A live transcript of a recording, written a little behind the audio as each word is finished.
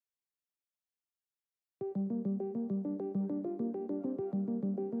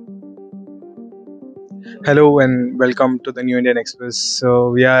Hello and welcome to the New Indian Express.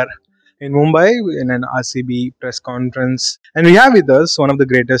 So we are in Mumbai in an RCB press conference, and we have with us one of the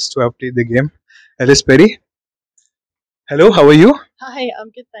greatest to have played the game, Ellyse Perry. Hello, how are you? Hi,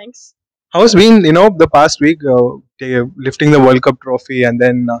 I'm good, thanks. How's been the past week lifting the World Cup trophy and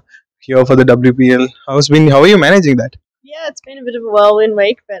then here for the WPL? How's been? How are you managing that? Yeah, it's been a bit of a whirlwind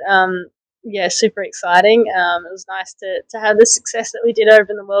week, but yeah, super exciting. It was nice to have the success that we did over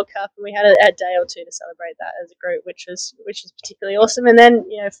in the World Cup, and we had a day or two to celebrate that as a group, which was particularly awesome. And then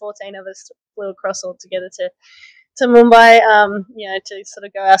 14 of us flew across all together to Mumbai, to sort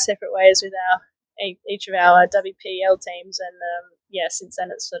of go our separate ways with our each of our WPL teams, and yeah, since then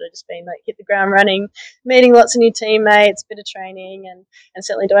it's sort of just been like hit the ground running, meeting lots of new teammates, bit of training, and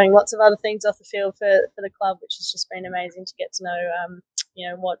certainly doing lots of other things off the field for the club, which has just been amazing to get to know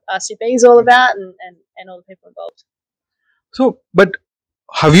what RCB is all about and all the people involved. So, but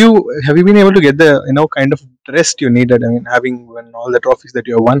have you been able to get the kind of rest you needed? I mean, having won all the trophies that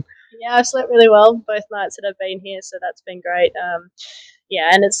you have won. Yeah, I've slept really well both nights that I've been here, so that's been great. Yeah,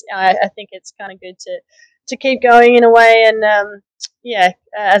 and I think it's kind of good to keep going in a way, and yeah,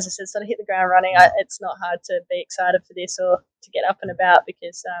 as I said, sort of hit the ground running. It's not hard to be excited for this or to get up and about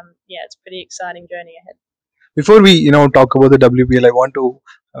because yeah, it's a pretty exciting journey ahead. Before we talk about the WPL, I want to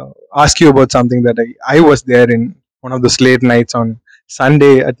ask you about something that I was there in one of those late nights on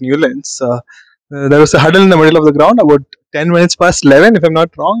Sunday at Newlands. There was a huddle in the middle of the ground about 10 minutes past 11, if I'm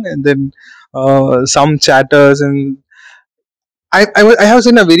not wrong, and then some chatters. And I was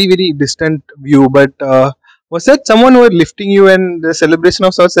in a very, very distant view, but was that someone who was lifting you and the celebration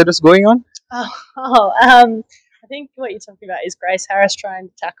of sorts that was going on? I think what you're talking about is Grace Harris trying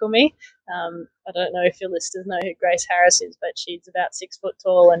to tackle me. I don't know if your listeners know who Grace Harris is, but she's about 6 foot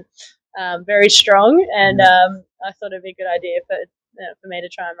tall and very strong. And I thought it'd be a good idea for me to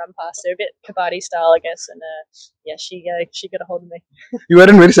try and run past her, a bit Kabaddi style, I guess. And yeah, she got a hold of me. You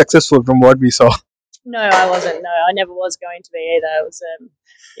weren't very successful from what we saw. No, I wasn't. No, I never was going to be either. It was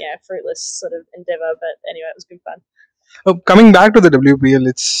yeah, fruitless sort of endeavor. But anyway, it was good fun. Coming back to the WPL,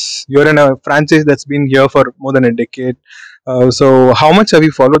 it's you're in a franchise that's been here for more than a decade. So, how much have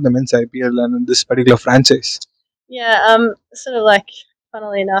you followed the men's IPL and this particular franchise? Yeah, sort of like,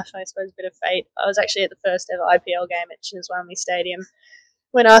 funnily enough, I suppose a bit of fate. I was actually at the first ever IPL game at Chinnaswamy Stadium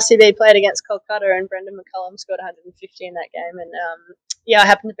when RCB played against Kolkata, and Brendan McCullum scored 150 in that game. And yeah, I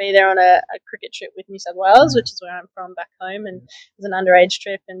happened to be there on a cricket trip with New South Wales, which is where I'm from back home, and it was an underage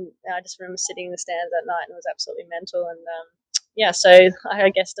trip. And I just remember sitting in the stands that night, and it was absolutely mental. And yeah, so I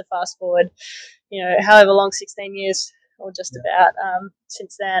guess to fast forward, however long, 16 years or just about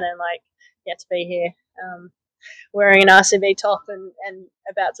since then, and like, yeah, to be here. Wearing an RCB top and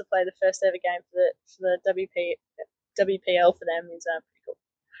about to play the first ever game for the WPL for them is pretty cool.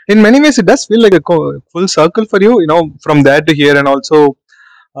 In many ways, it does feel like a full circle for you. From there to here, and also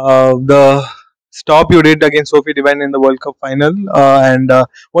the stop you did against Sophie Devine in the World Cup final, and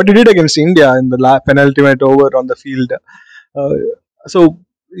what you did against India in the penultimate over on the field. Uh, so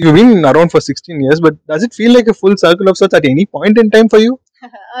you've been around for 16 years, but does it feel like a full circle of sorts at any point in time for you?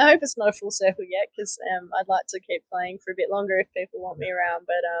 I hope it's not a full circle yet because I'd like to keep playing for a bit longer if people want me around.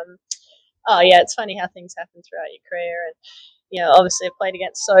 But oh yeah, it's funny how things happen throughout your career, and obviously I played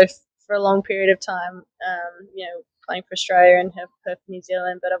against Soph for a long period of time. Playing for Australia and her for New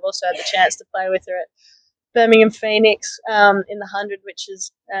Zealand, but I've also had the chance to play with her at Birmingham Phoenix in the 100, which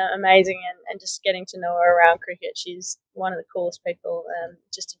is amazing, and just getting to know her around cricket. She's one of the coolest people,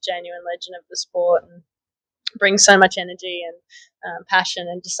 just a genuine legend of the sport, and brings so much energy and passion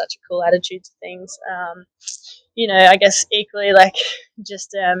and just such a cool attitude to things. I guess equally like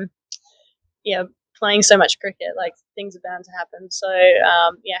just yeah, playing so much cricket, like things are bound to happen. So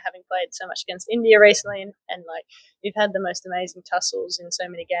yeah, having played so much against India recently, and like we've had the most amazing tussles in so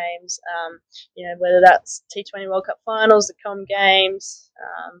many games. Whether that's T20 World Cup finals, the Com games,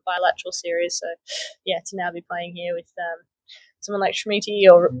 bilateral series. So yeah, to now be playing here with someone like Shmiti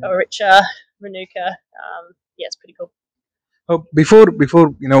or Richa Renuka, yeah, it's pretty cool. Before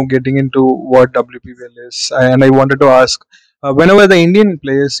getting into what WPBL is, and I wanted to ask, whenever the Indian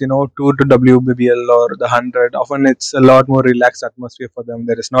players tour to WBBL or the 100, often it's a lot more relaxed atmosphere for them.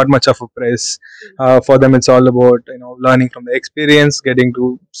 There is not much of a press for them. It's all about learning from the experience, getting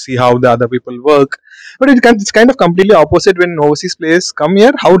to see how the other people work. But it's kind of completely opposite when overseas players come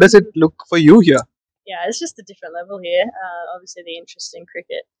here. How does it look for you here? Yeah, it's just a different level here. Obviously, the interest in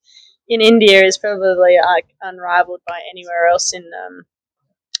cricket in India is probably like unrivaled by anywhere else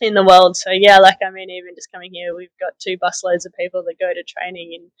in the world. So yeah, like I mean, even just coming here, we've got 2 busloads of people that go to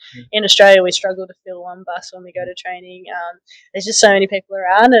training. In Australia, we struggle to fill 1 bus when we go to training. There's just so many people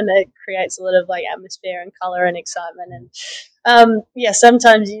around, and it creates a lot of like atmosphere and color and excitement. And yeah,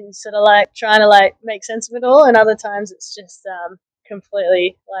 sometimes you sort of like trying to like make sense of it all, and other times it's just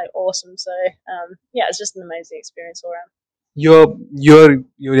completely like awesome. So yeah, it's just an amazing experience all around. Your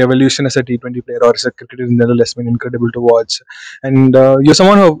evolution as a T20 player or as a cricketer in general has been incredible to watch. And you're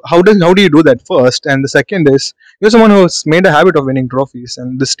someone who how do you do that first? And the second is you're someone who's made a habit of winning trophies,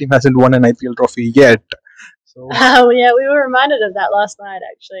 and this team hasn't won an IPL trophy yet. So Yeah, we were reminded of that last night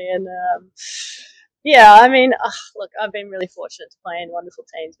actually, and yeah, I mean, look, I've been really fortunate to play in wonderful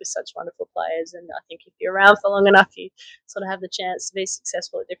teams with such wonderful players, and I think if you're around for long enough, you sort of have the chance to be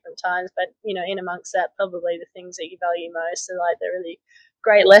successful at different times. But you know, in amongst that, probably the things that you value most are like the really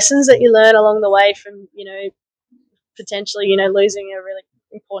great lessons that you learn along the way from potentially losing a really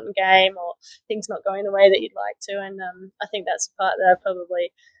important game or things not going the way that you'd like to, and I think that's the part that I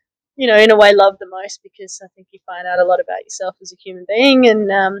probably in a way love the most, because I think you find out a lot about yourself as a human being, and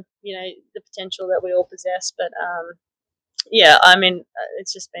the potential that we all possess. But yeah, I mean,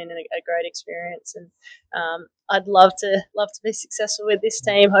 it's just been a great experience, and I'd love to be successful with this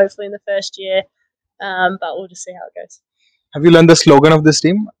team. Hopefully in the first year, but we'll just see how it goes. have you learned the slogan of this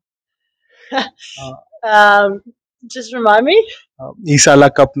team? Uh, Um, just remind me.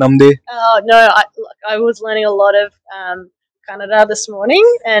 Isala Cup Namde. Oh no, I was learning a lot of Kannada this morning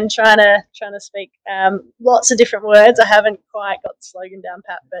and trying to speak lots of different words. I haven't quite got the slogan down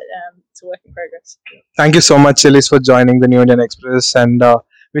pat, but it's a work in progress. Thank you so much, Ellyse, for joining the New Indian Express, and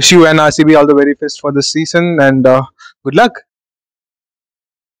wish you and RCB all the very best for this season. And good luck.